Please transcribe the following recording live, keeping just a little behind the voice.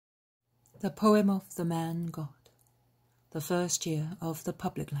The Poem of the Man God, the first year of the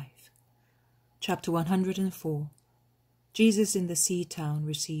public life. Chapter 104. Jesus in the sea town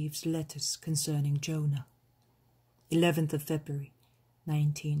receives letters concerning Jonah. 11th of February,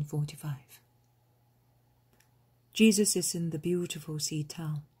 1945. Jesus is in the beautiful sea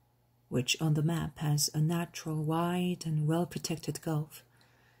town, which on the map has a natural, wide and well-protected gulf,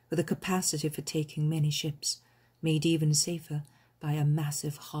 with a capacity for taking many ships, made even safer by a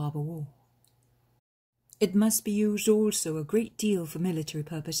massive harbour wall. It must be used also a great deal for military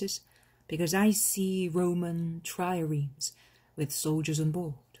purposes, because I see Roman triremes with soldiers on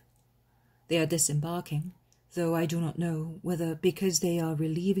board. They are disembarking, though I do not know whether because they are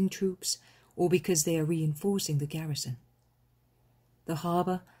relieving troops or because they are reinforcing the garrison. The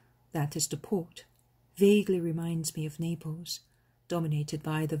harbour, that is the port, vaguely reminds me of Naples, dominated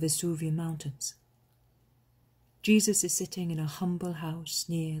by the Vesuvian mountains. Jesus is sitting in a humble house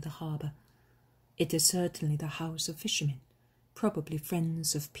near the harbour. It is certainly the house of fishermen, probably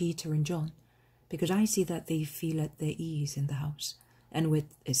friends of Peter and John, because I see that they feel at their ease in the house and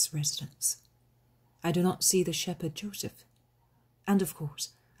with its residents. I do not see the shepherd Joseph, and of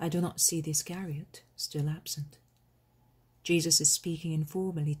course I do not see the Iscariot, still absent. Jesus is speaking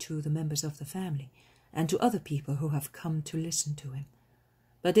informally to the members of the family and to other people who have come to listen to him,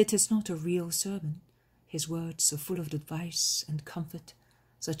 but it is not a real sermon. His words are full of advice and comfort,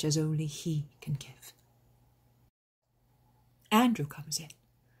 such as only he can give. Andrew comes in.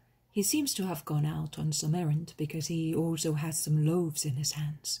 He seems to have gone out on some errand because he also has some loaves in his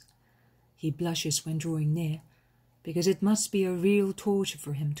hands. He blushes when drawing near, because it must be a real torture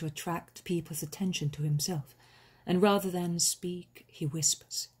for him to attract people's attention to himself, and rather than speak, he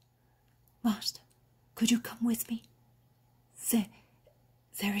whispers, "Master, could you come with me?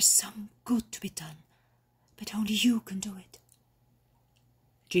 There is some good to be done, but only you can do it."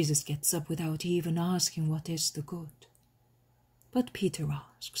 Jesus gets up without even asking what is the good. But Peter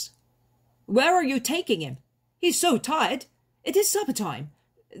asks, "Where are you taking him? He's so tired. It is supper time.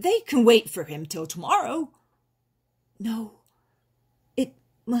 They can wait for him till tomorrow." "No, it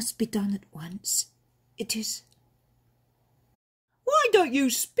must be done at once. It is..." "Why don't you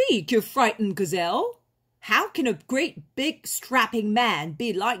speak, you frightened gazelle? How can a great big strapping man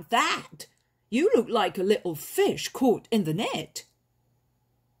be like that? You look like a little fish caught in the net."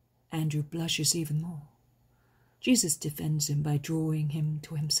 Andrew blushes even more. Jesus defends him by drawing him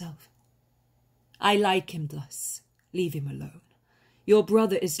to himself. "I like him thus. Leave him alone. Your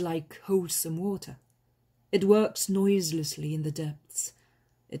brother is like wholesome water. It works noiselessly in the depths.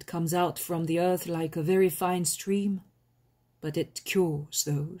 It comes out from the earth like a very fine stream, but it cures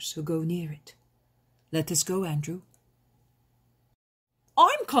those who go near it. Let us go, Andrew."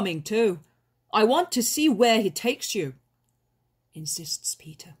 "I'm coming too. I want to see where he takes you," insists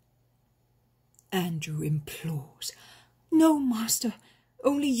Peter. Andrew implores, "No, Master,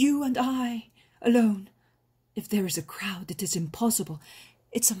 only you and I, alone. If there is a crowd, it is impossible.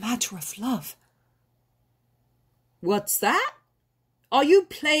 It's a matter of love." "What's that? Are you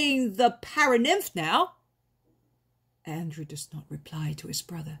playing the paranymph now?" Andrew does not reply to his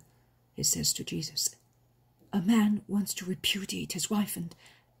brother. He says to Jesus, "A man wants to repudiate his wife, and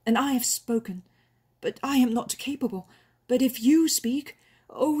I have spoken, but I am not capable. But if you speak,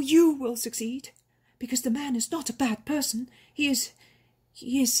 oh, you will succeed, because the man is not a bad person. He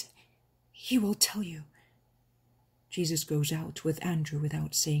will tell you." Jesus goes out with Andrew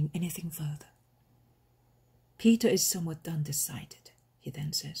without saying anything further. Peter is somewhat undecided. He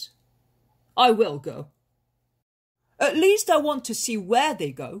then says, "I will go. At least I want to see where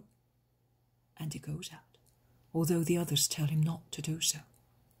they go." And he goes out, although the others tell him not to do so.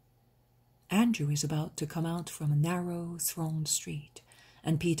 Andrew is about to come out from a narrow, thronged street,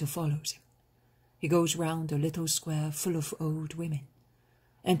 and Peter follows him. He goes round a little square full of old women,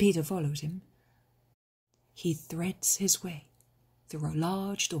 and Peter follows him. He threads his way through a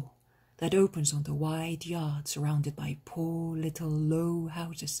large door that opens on the wide yard surrounded by poor little low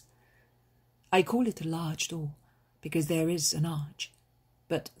houses. I call it a large door because there is an arch,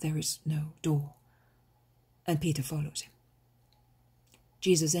 but there is no door, and Peter follows him.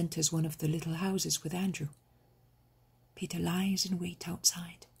 Jesus enters one of the little houses with Andrew. Peter lies in wait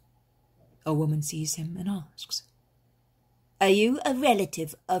outside. A woman sees him and asks, "Are you a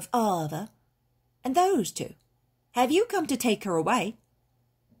relative of Ava? And those two? Have you come to take her away?"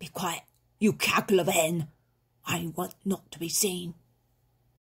 "Be quiet, you cackle of a hen. I want not to be seen."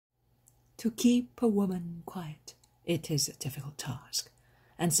 To keep a woman quiet, it is a difficult task,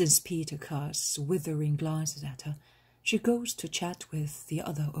 and since Peter casts withering glances at her, she goes to chat with the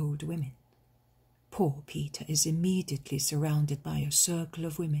other old women. Poor Peter is immediately surrounded by a circle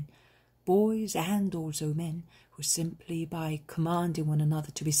of women boys and also men, who simply by commanding one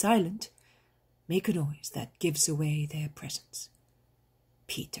another to be silent, make a noise that gives away their presence.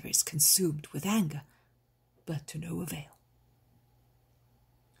 Peter is consumed with anger, but to no avail.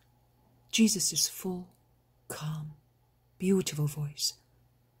 Jesus' full, calm, beautiful voice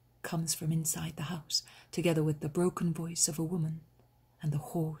comes from inside the house, together with the broken voice of a woman and the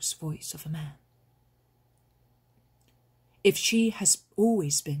hoarse voice of a man. If she has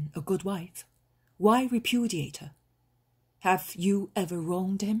always been a good wife, why repudiate her? Have you ever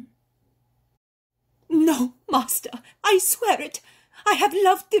wronged him? No, master, I swear it. I have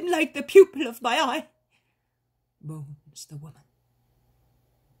loved him like the pupil of my eye, moans the woman.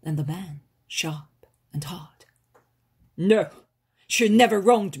 And the man, sharp and hard. No, she never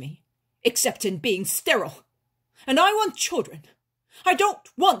wronged me, except in being sterile. And I want children. I don't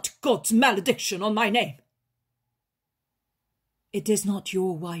want God's malediction on my name. It is not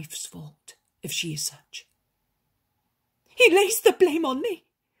your wife's fault, if she is such. He lays the blame on me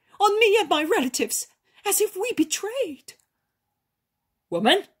and my relatives, as if we betrayed.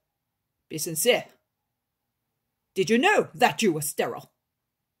 Woman, be sincere. Did you know that you were sterile?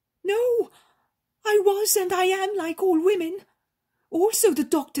 No, I was and I am like all women. Also the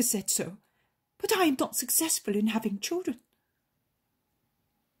doctor said so, but I am not successful in having children.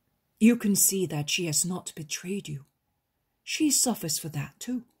 You can see that she has not betrayed you. She suffers for that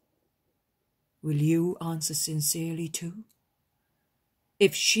too. Will you answer sincerely too?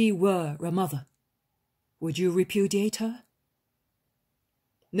 If she were a mother, would you repudiate her?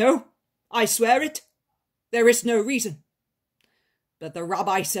 No, I swear it. There is no reason. But the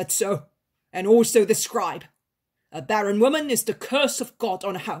rabbi said so, and also the scribe. A barren woman is the curse of God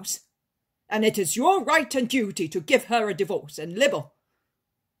on a house, and it is your right and duty to give her a divorce and libel,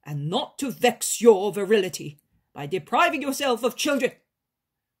 and not to vex your virility by depriving yourself of children.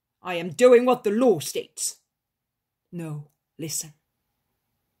 I am doing what the law states. No, listen.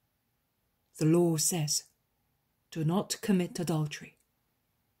 The law says, do not commit adultery,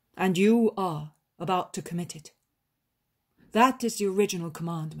 and you are about to commit it. That is the original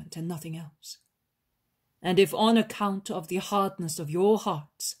commandment and nothing else. And if on account of the hardness of your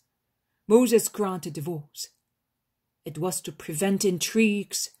hearts, Moses granted divorce, it was to prevent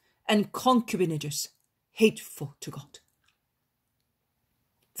intrigues and concubinages hateful to God.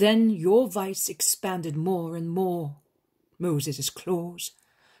 Then your vice expanded more and more, Moses' claws,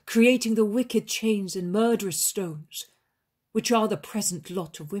 creating the wicked chains and murderous stones, which are the present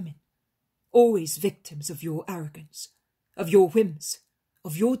lot of women, always victims of your arrogance, of your whims,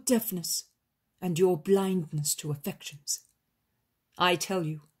 of your deafness, and your blindness to affections. I tell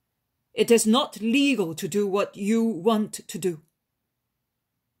you, it is not legal to do what you want to do.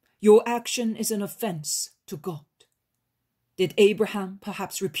 Your action is an offense to God. Did Abraham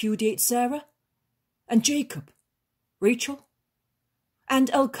perhaps repudiate Sarah? And Jacob? Rachel? And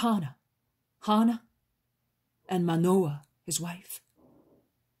Elkanah? Hannah? And Manoah, his wife?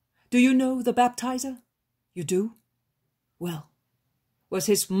 Do you know the baptizer? You do? Well, was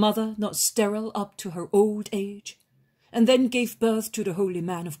his mother not sterile up to her old age, and then gave birth to the holy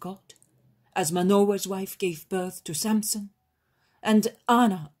man of God, as Manoah's wife gave birth to Samson, and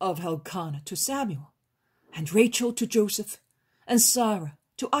Anna of Elkanah to Samuel, and Rachel to Joseph, and Sarah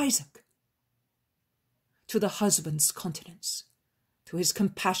to Isaac? To the husband's continence, to his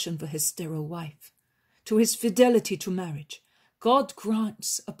compassion for his sterile wife, to his fidelity to marriage, God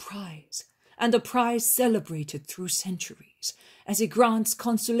grants a prize, and a prize celebrated through centuries, as he grants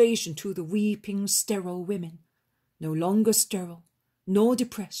consolation to the weeping sterile women, no longer sterile, nor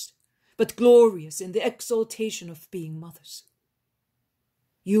depressed, but glorious in the exaltation of being mothers.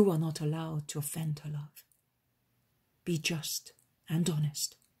 You are not allowed to offend her love. Be just and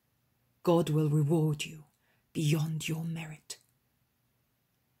honest. God will reward you beyond your merit.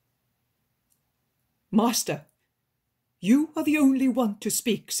 Master, you are the only one to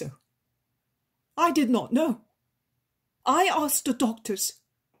speak so. I did not know. I asked the doctors,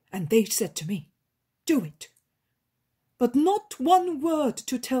 and they said to me, do it. But not one word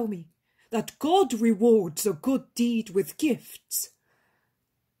to tell me that God rewards a good deed with gifts.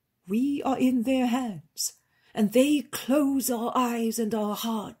 We are in their hands, and they close our eyes and our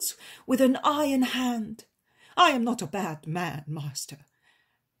hearts with an iron hand. I am not a bad man, master.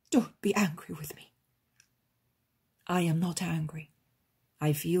 Don't be angry with me. I am not angry.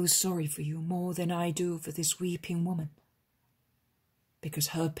 I feel sorry for you more than I do for this weeping woman, because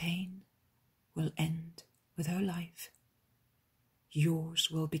her pain will end with her life. Yours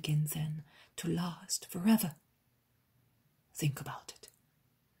will begin then to last forever. Think about it.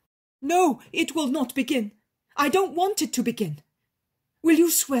 No, it will not begin. I don't want it to begin. will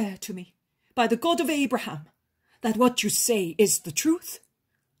you swear to me, by the God of Abraham, that what you say is the truth?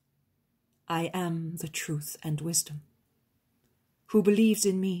 I am the truth and wisdom. Who believes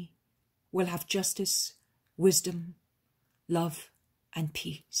in me will have justice, wisdom, love, and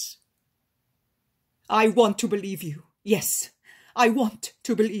peace. I want to believe you. Yes, I want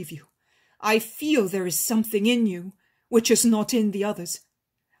to believe you. I feel there is something in you which is not in the others.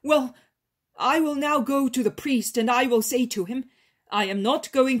 Well, I will now go to the priest, and I will say to him, I am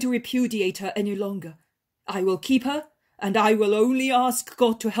not going to repudiate her any longer. I will keep her, and I will only ask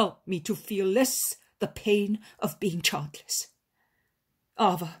God to help me to feel less the pain of being childless.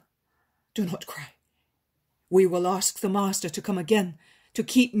 Ava, do not cry. We will ask the Master to come again to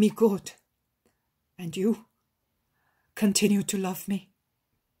keep me good. And you, continue to love me.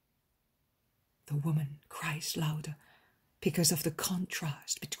 The woman cries louder because of the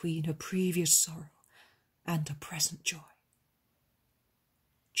contrast between her previous sorrow and her present joy.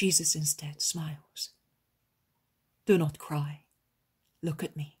 Jesus instead smiles. Do not cry. Look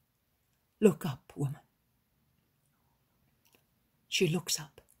at me. Look up, woman. She looks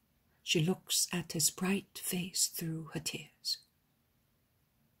up. She looks at his bright face through her tears.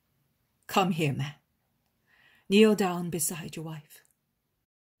 Come here, man. Kneel down beside your wife.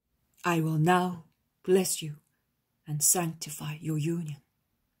 I will now bless you and sanctify your union.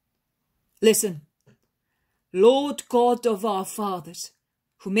 Listen, Lord God of our fathers,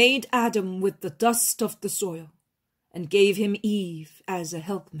 who made Adam with the dust of the soil, and gave him Eve as a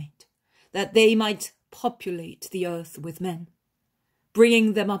helpmate, that they might populate the earth with men,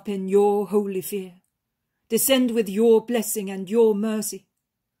 bringing them up in your holy fear, descend with your blessing and your mercy.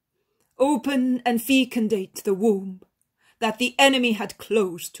 Open and fecundate the womb that the enemy had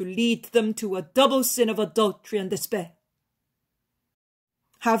closed to lead them to a double sin of adultery and despair.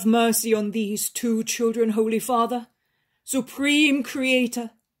 Have mercy on these two children, Holy Father, Supreme Creator.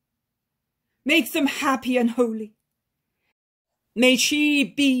 Make them happy and holy. May she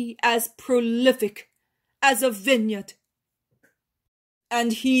be as prolific as a vineyard,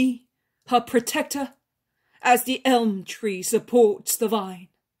 and he, her protector, as the elm tree supports the vine.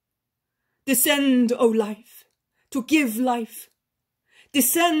 Descend, O life, to give life.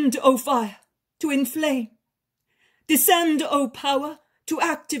 Descend, O fire, to inflame. Descend, O power, to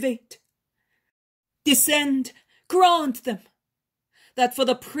activate. Descend, grant them, that for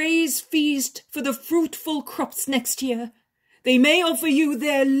the praise feast for the fruitful crops next year, they may offer you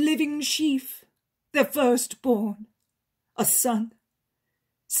their living sheaf, their firstborn, a son,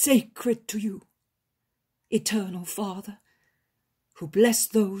 sacred to you, eternal Father, who bless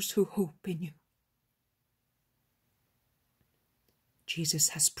those who hope in you. Jesus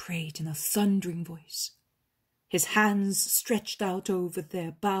has prayed in a thundering voice, his hands stretched out over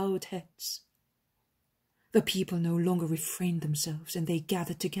their bowed heads. The people no longer refrained themselves, and they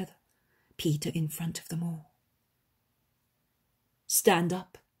gathered together, Peter in front of them all. Stand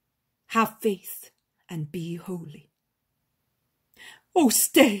up, have faith, and be holy. Oh,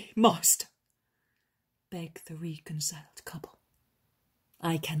 stay, Master, begged the reconciled couple.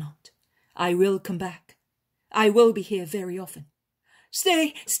 I cannot. I will come back. I will be here very often.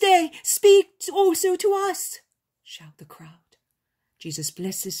 Stay, stay, speak also to us, shout the crowd. Jesus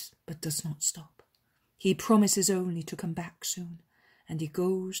blesses but does not stop. He promises only to come back soon, and he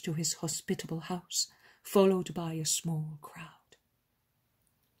goes to his hospitable house, followed by a small crowd.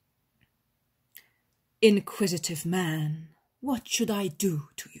 Inquisitive man, what should I do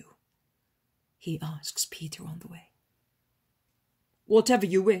to you? He asks Peter on the way. Whatever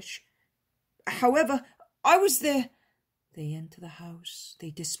you wish. However, I was there. They enter the house, they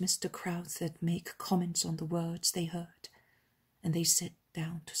dismiss the crowds that make comments on the words they heard, and they sit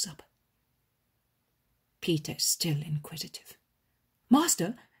down to supper. Peter is still inquisitive.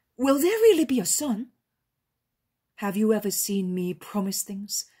 Master, will there really be a son? Have you ever seen me promise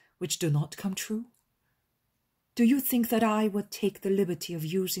things which do not come true? Do you think that I would take the liberty of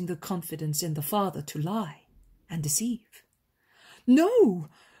using the confidence in the Father to lie and deceive? No,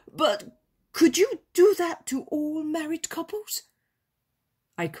 but could you do that to all married couples?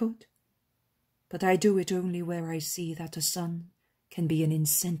 I could, but I do it only where I see that a son can be an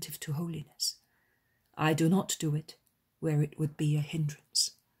incentive to holiness. I do not do it where it would be a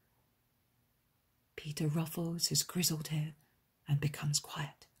hindrance. Peter ruffles his grizzled hair and becomes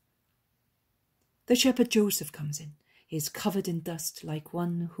quiet. The shepherd Joseph comes in. He is covered in dust like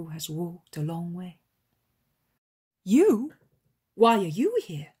one who has walked a long way. You? Why are you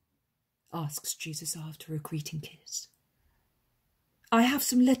here? Asks Jesus after a greeting kiss. I have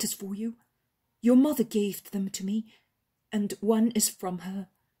some letters for you. Your mother gave them to me, and one is from her.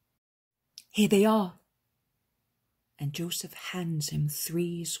 Here they are. And Joseph hands him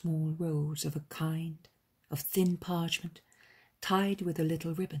 3 small rolls of a kind of thin parchment tied with a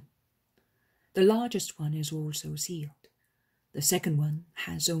little ribbon. The largest one is also sealed. The second one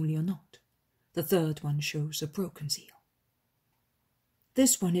has only a knot. The third one shows a broken seal.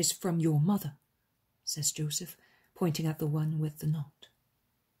 "This one is from your mother," says Joseph, pointing at the one with the knot.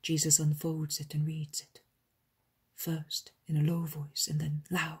 Jesus unfolds it and reads it. First in a low voice and then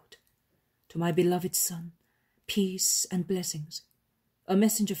loud. "To my beloved son, peace and blessings. A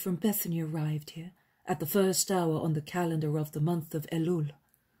messenger from Bethany arrived here at the first hour on the calendar of the month of Elul.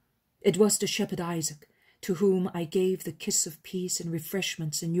 It was the shepherd Isaac, to whom I gave the kiss of peace and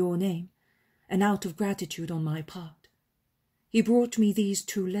refreshments in your name, and out of gratitude on my part. He brought me these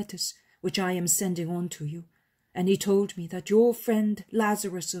 2 letters, which I am sending on to you, and he told me that your friend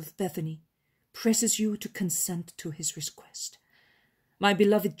Lazarus of Bethany presses you to consent to his request. My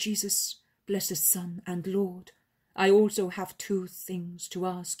beloved Jesus, blessed Son and Lord, I also have 2 things to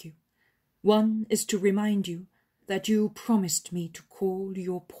ask you. One is to remind you that you promised me to call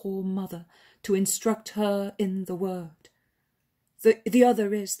your poor mother to instruct her in the word. The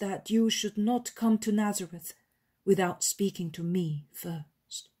other is that you should not come to Nazareth without speaking to me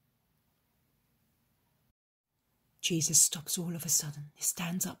first." Jesus stops all of a sudden. He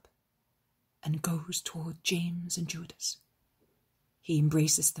stands up and goes toward James and Judas. He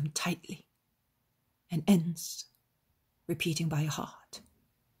embraces them tightly and ends, repeating by heart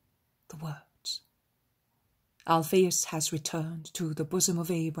the words, "Alphaeus has returned to the bosom of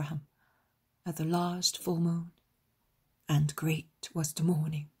Abraham at the last full moon, and great was the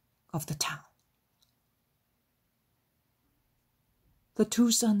mourning of the town." The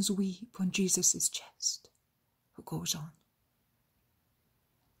 2 sons weep on Jesus' chest, who goes on.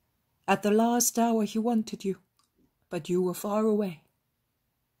 "At the last hour he wanted you, but you were far away.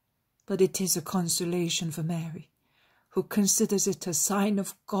 But it is a consolation for Mary, who considers it a sign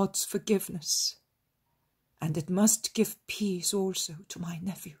of God's forgiveness, and it must give peace also to my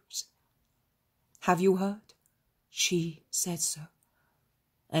nephews. Have you heard? She says so,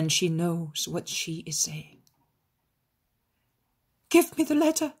 and she knows what she is saying." "Give me the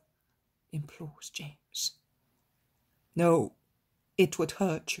letter," implores James. "No, it would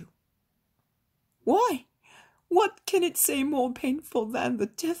hurt you." "Why? What can it say more painful than the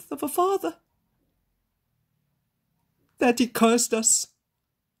death of a father?" "That he cursed us,"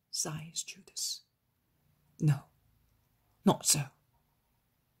 sighs Judas. "No, not so,"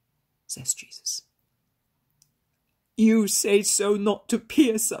 says Jesus. "You say so not to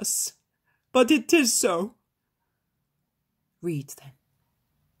pierce us, but it is so." "Read then."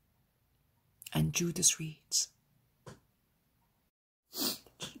 And Judas reads,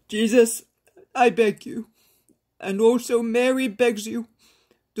 "Jesus, I beg you, and also Mary begs you,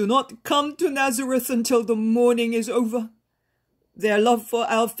 do not come to Nazareth until the mourning is over. Their love for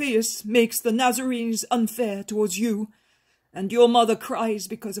Alphaeus makes the Nazarenes unfair towards you, and your mother cries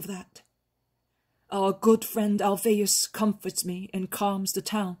because of that. Our good friend Alphaeus comforts me and calms the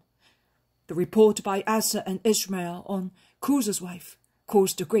town. The report by Asa and Ishmael on Cus's wife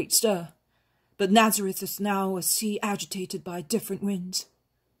caused a great stir, but Nazareth is now a sea agitated by different winds.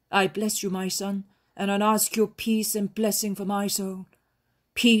 I bless you, my son, and I ask your peace and blessing for my soul.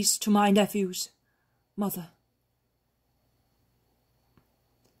 Peace to my nephews. Mother."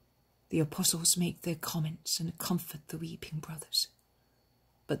 The apostles make their comments and comfort the weeping brothers.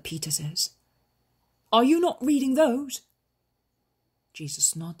 But Peter says, "Are you not reading those?"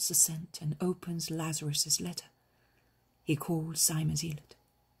 Jesus nods assent and opens Lazarus' letter. He calls Simon Zealot.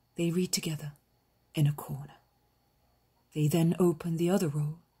 They read together in a corner. They then open the other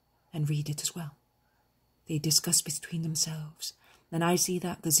roll and read it as well. They discuss between themselves, and I see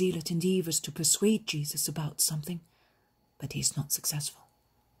that the zealot endeavours to persuade Jesus about something, but he is not successful.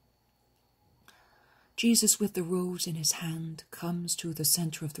 Jesus, with the rolls in his hand, comes to the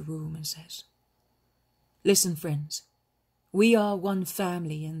centre of the room and says, "Listen, friends, we are one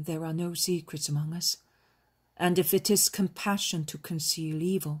family and there are no secrets among us, and if it is compassion to conceal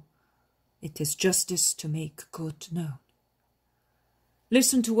evil, it is justice to make good known.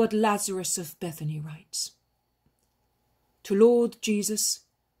 Listen to what Lazarus of Bethany writes. To Lord Jesus,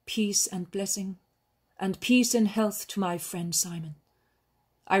 peace and blessing, and peace and health to my friend Simon.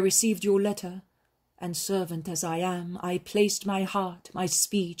 I received your letter, and servant as I am, I placed my heart, my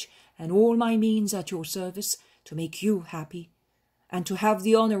speech, and all my means at your service to make you happy, and to have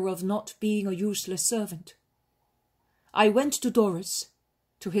the honour of not being a useless servant. I went to Doris,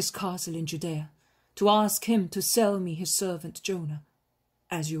 to his castle in Judea, to ask him to sell me his servant Jonah,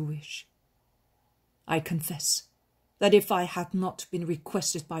 as you wish. I confess that if I had not been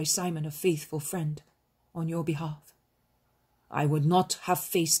requested by Simon, a faithful friend, on your behalf, I would not have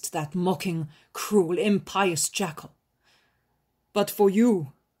faced that mocking, cruel, impious jackal. But for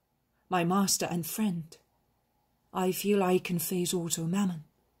you, my master and friend, I feel I can face also Mammon,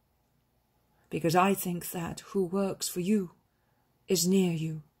 because I think that who works for you is near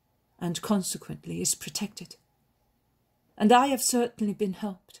you and consequently is protected. And I have certainly been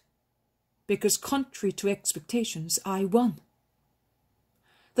helped, because contrary to expectations, I won.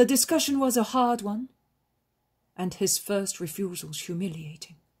 The discussion was a hard one, and his first refusals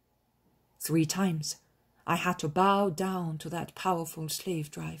humiliating. 3 times I had to bow down to that powerful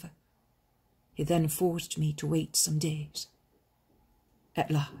slave driver. He then forced me to wait some days.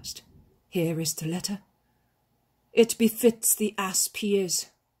 At last, here is the letter. It befits the asp he is,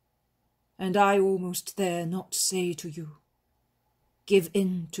 and I almost dare not say to you, give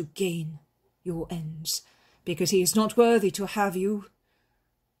in to gain your ends, because he is not worthy to have you,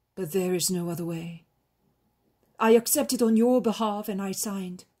 but there is no other way. I accepted on your behalf, and I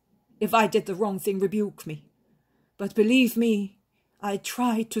signed. If I did the wrong thing, rebuke me. But believe me, I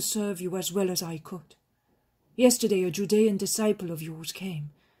tried to serve you as well as I could. Yesterday a Judean disciple of yours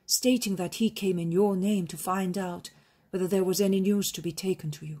came, stating that he came in your name to find out whether there was any news to be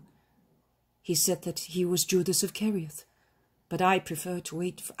taken to you. He said that he was Judas of Kerioth, but I preferred to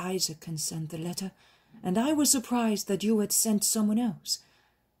wait for Isaac and send the letter, and I was surprised that you had sent someone else,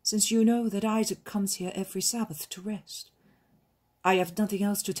 since you know that Isaac comes here every Sabbath to rest. I have nothing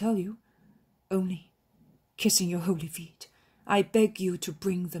else to tell you, only, kissing your holy feet, I beg you to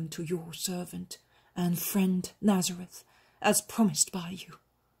bring them to your servant and friend Nazareth, as promised by you.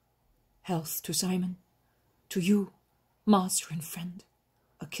 Health to Simon, to you, master and friend,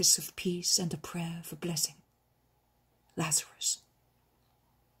 a kiss of peace and a prayer for blessing. Lazarus.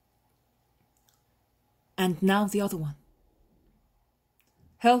 And now the other one.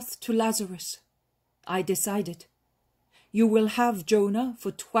 Health to Lazarus. I decided. You will have Jonah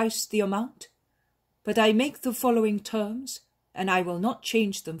for twice the amount, but I make the following terms, and I will not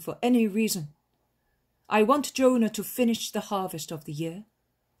change them for any reason. I want Jonah to finish the harvest of the year.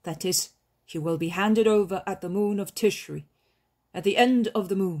 That is, he will be handed over at the moon of Tishri, at the end of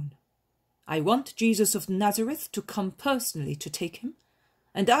the moon. I want Jesus of Nazareth to come personally to take him,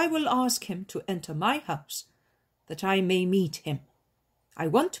 and I will ask him to enter my house, that I may meet him. I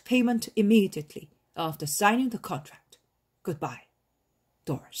want payment immediately after signing the contract. Goodbye,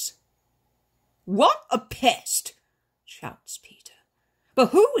 Doris. What a pest! Shouts Peter. But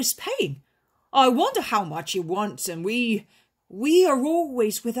who is paying? I wonder how much he wants, and we are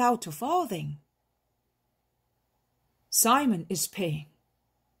always without a farthing. Simon is paying,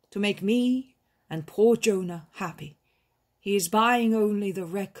 to make me and poor Jonah happy. He is buying only the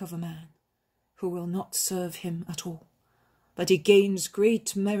wreck of a man, who will not serve him at all, but he gains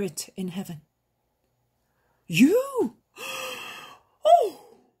great merit in heaven. You! Oh!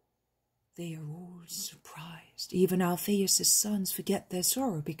 They are all surprised. Even Alphaeus' sons forget their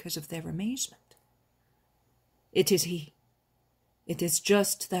sorrow because of their amazement. It is he. It is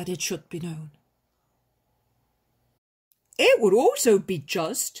just that it should be known. It would also be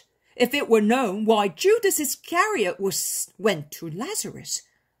just if it were known why Judas Iscariot went to Lazarus.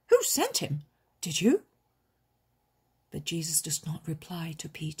 Who sent him? Did you? But Jesus does not reply to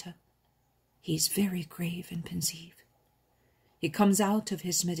Peter. He is very grave and pensive. He comes out of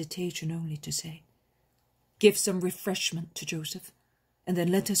his meditation only to say, give some refreshment to Joseph, and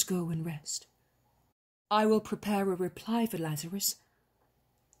then let us go and rest. I will prepare a reply for Lazarus.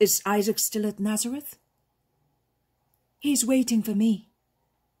 Is Isaac still at Nazareth? He is waiting for me.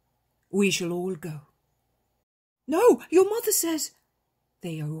 We shall all go. No, your mother says.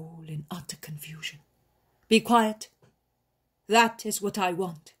 They are all in utter confusion. Be quiet. That is what I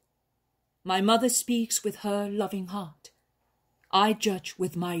want. My mother speaks with her loving heart. I judge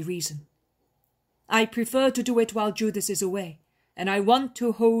with my reason. I prefer to do it while Judas is away, and I want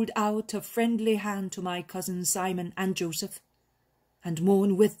to hold out a friendly hand to my cousins Simon and Joseph, and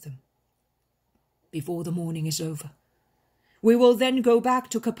mourn with them before the mourning is over. We will then go back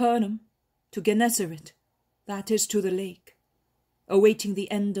to Capernaum, to Gennesaret, that is to the lake, awaiting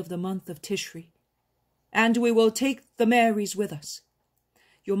the end of the month of Tishri, and we will take the Marys with us.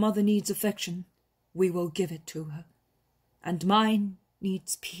 Your mother needs affection, we will give it to her, and mine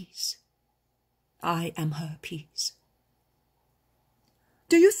needs peace. I am her peace.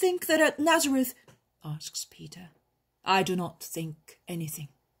 Do you think that at Nazareth, asks Peter, I do not think anything.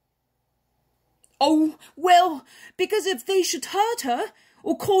 Oh, well, because if they should hurt her,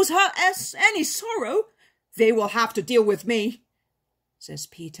 or cause her any sorrow, they will have to deal with me, says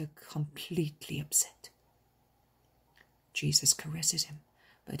Peter, completely upset. Jesus caresses him,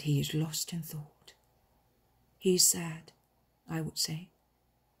 but he is lost in thought. He is sad, I would say.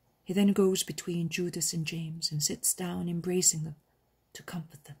 He then goes between Judas and James and sits down embracing them to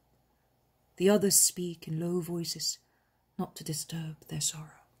comfort them. The others speak in low voices, not to disturb their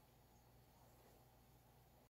sorrow.